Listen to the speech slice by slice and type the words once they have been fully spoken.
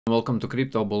Welcome to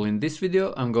Crypto Bull. In this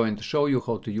video I'm going to show you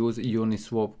how to use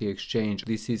Uniswap exchange.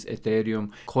 This is Ethereum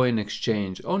coin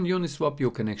exchange. On Uniswap you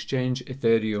can exchange different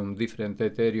Ethereum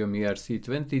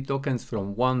ERC20 tokens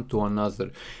from one to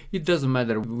another. It doesn't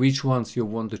matter which ones you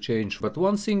want to change, but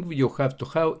one thing you have to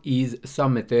have is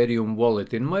some Ethereum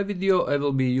wallet. In my video I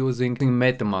will be using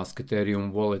Metamask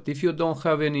Ethereum wallet. If you don't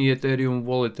have any Ethereum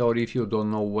wallet, or if you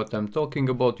don't know what I'm talking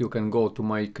about, you can go to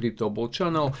my Crypto Bull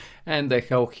channel and I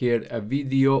have here a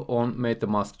video on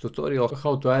Metamask tutorial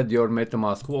how to add your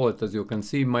Metamask wallet. As you can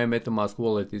see, my Metamask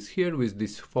wallet is here with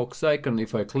this fox icon.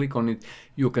 If I click on it,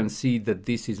 you can see that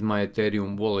this is my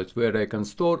Ethereum wallet where I can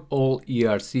store all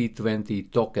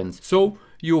ERC20 tokens. So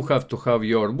you have to have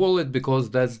your wallet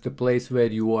because that's the place where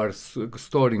you are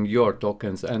storing your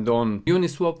tokens. And on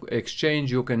Uniswap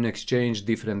exchange you can exchange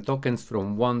different tokens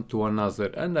from one to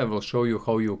another, and I will show you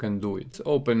how you can do it.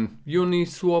 Open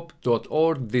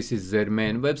uniswap.org. This is their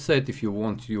main website. If you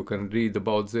want, you can read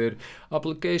about their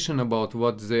application, about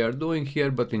what they are doing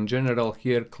here, but in general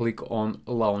here click on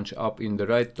launch app in the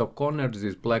right top corner,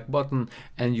 this black button,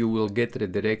 and you will get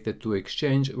redirected to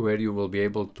exchange where you will be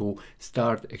able to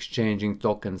start exchanging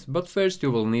tokens. But first you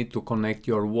will need to connect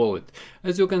your wallet.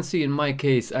 As you can see, in my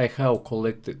case I have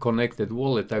connected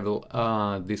wallet. I will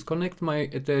disconnect my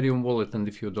Ethereum wallet, and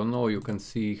if you don't know, you can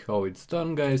see how it's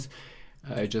done, guys.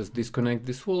 I just disconnect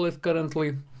this wallet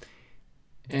currently.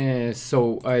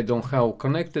 So I don't have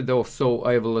connected, so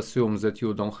I will assume that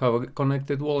you don't have a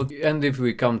connected wallet. And if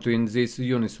we come to in this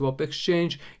Uniswap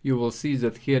exchange, you will see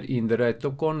that here in the right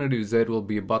top corner there will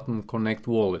be a button connect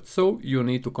wallet. So you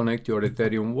need to connect your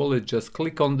Ethereum wallet. Just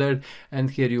click on there, and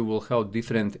here you will have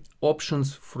different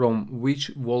options from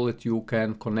which wallet you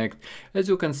can connect. As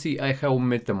you can see, I have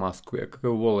Metamask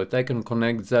wallet. I can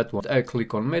connect that one. I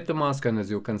click on Metamask, and as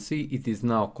you can see, it is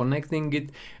now connecting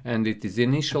it, and it is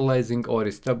initializing or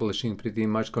establishing pretty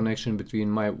much connection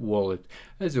between my wallet.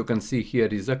 As you can see, here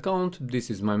is account. This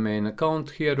is my main account.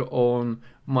 Here on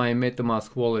my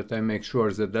Metamask wallet I make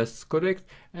sure that that's correct,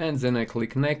 and then I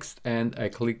click next and I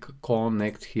click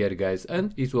connect here, guys,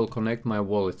 and it will connect my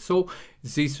wallet. So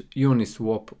this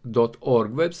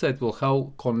uniswap.org website will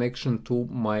have connection to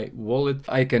my wallet.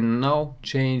 I can now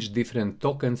change different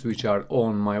tokens which are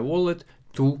on my wallet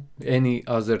to any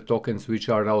other tokens which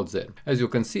are out there. As you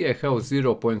can see, I have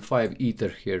 0.5 Ether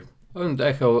here. And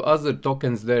I have other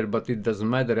tokens there, but it doesn't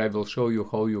matter. I will show you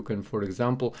how you can, for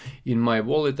example, in my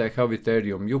wallet I have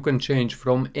Ethereum. You can change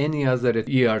from any other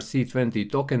ERC20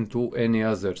 token to any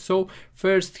other. So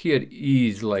first here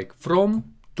is like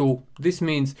from to. This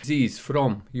means this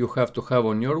from you have to have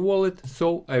on your wallet.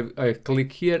 So I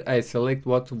click here, I select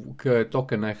what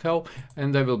token I have,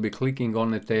 and I will be clicking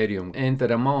on Ethereum. Enter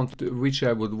amount which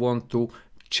I would want to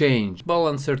change.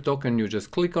 Balancer token, you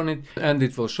just click on it and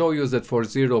it will show you that for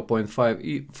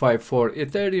 0.554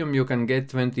 Ethereum you can get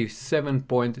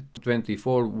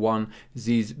 27.241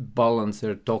 these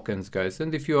balancer tokens, guys.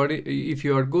 And if you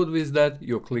are good with that,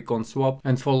 you click on swap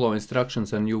and follow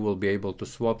instructions and you will be able to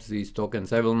swap these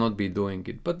tokens. I will not be doing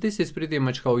it, but this is pretty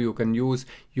much how you can use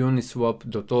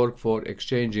uniswap.org for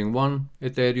exchanging one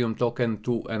Ethereum token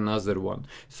to another one.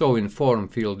 So in from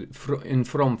field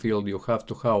you have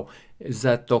to have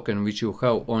that token which you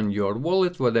have on your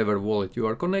wallet, whatever wallet you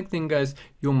are connecting, guys,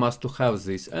 you must to have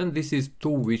this, and this is to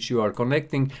which you are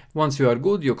connecting. Once you are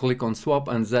good, you click on swap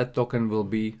and that token will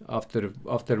be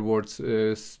afterwards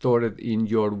stored in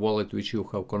your wallet which you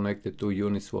have connected to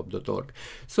uniswap.org.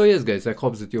 So yes, guys, I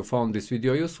hope that you found this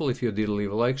video useful. If you did,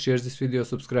 leave a like, share this video,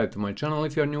 subscribe to my channel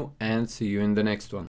if you are new, and see you in the next one.